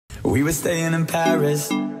We were staying in Paris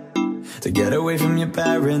to get away from your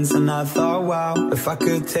parents, and I thought, wow, if I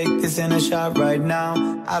could take this in a shot right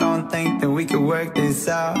now, I don't think that we could work this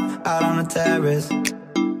out on the terrace.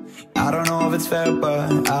 I don't know if it's fair,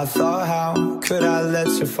 but I thought, how could I let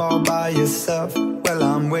you fall by yourself? Well,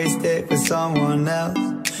 I'm wasted with someone else.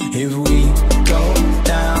 If we go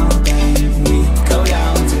down, then we go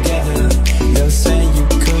down together. They'll say you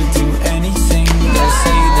could do anything. They'll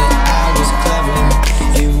say that I was clever.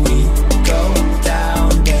 If we go down,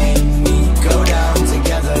 then we go down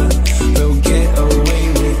together. We'll get away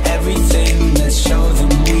with everything. Let's show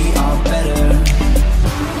them we are better.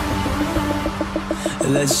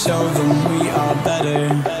 Let's show them we are better.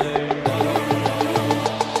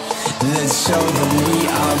 Let's show them we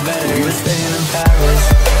are better. We're staying in Paris.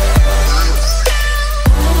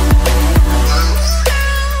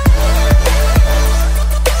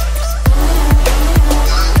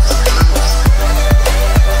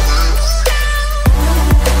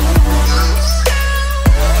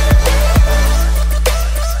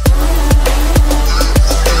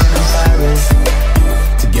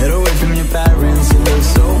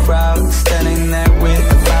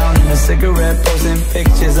 Cigarette, posting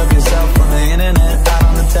pictures of yourself on the internet, out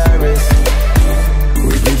on the terrace.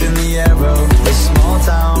 We breathe in the air of this small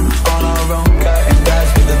town, on our own, cutting glass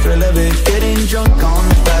with the thrill of it, getting drunk on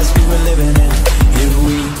the past we were living in. If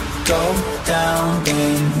we go down,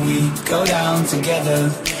 then we go down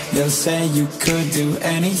together. They'll say you could do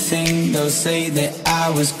anything. They'll say that I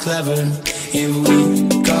was clever. If we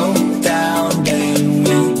go down, then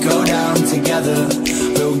we go down together.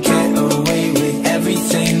 We'll get away with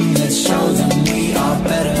everything. Let's show them we are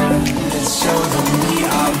better. Let's show them we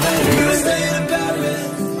are better. We're staying in Paris.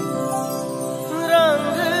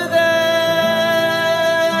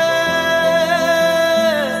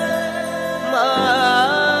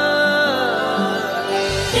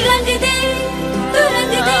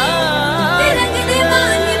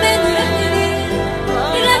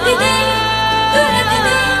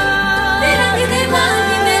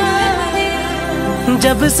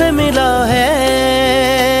 जब से मिला है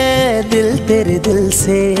दिल तेरे दिल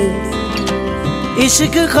से,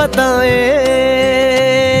 इश्क खताएं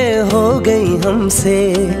हो गई हमसे।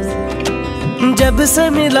 जब से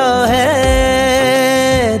मिला है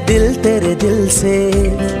दिल तेरे दिल से,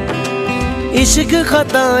 इश्क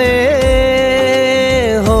खताएं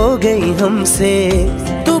हो गई हमसे।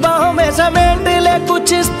 तू बाहों में समेट ले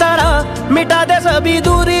कुछ इस तरह, मिटा दे सभी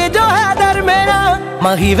दूरी जो है दरमिया।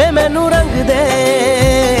 माही वे मैनू रंग दे,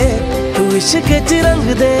 तू इश्क च रंग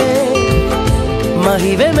दे।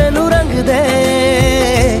 माही वे मैनू रंग दे,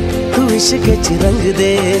 तू इश्क च रंग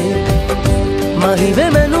दे। माही वे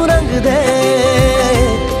मैनू रंग दे,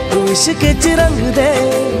 तू इश्क च रंग दे।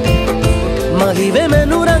 माही वे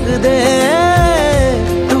मैनू रंग दे,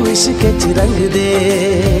 तू इश्क च रंग दे।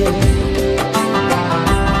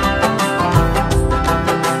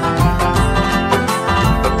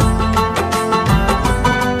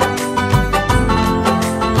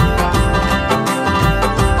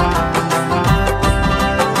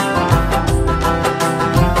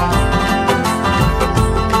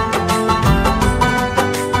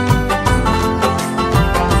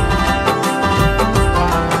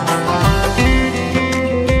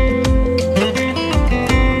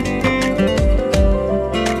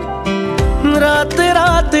 रात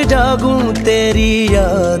रात जागूं तेरी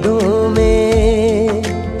यादों में,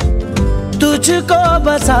 तुझको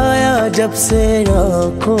बसाया जब से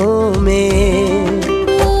आँखों में।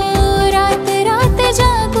 रात रात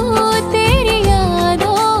जागूं तेरी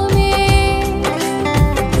यादों में,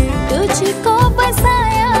 तुझको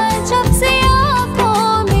बसाया जब से आँखों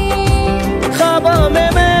में। ख्वाबों में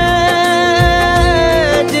मैं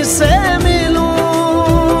जिससे मिलूं,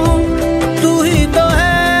 तू ही तो है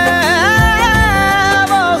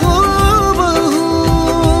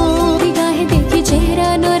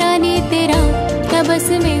बस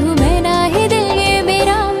में हूँ मैं ना ही दिल ये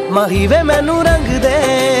मेरा। माही वे मैनू रंग दे,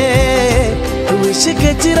 तू इश्क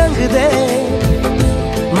च रंग दे।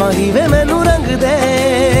 माही वे मैनू रंग दे,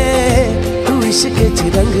 तू इश्क च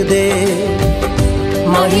रंग दे।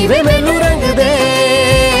 माही वे मैनू रंग दे,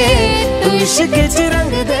 तू इश्क च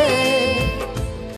रंग दे।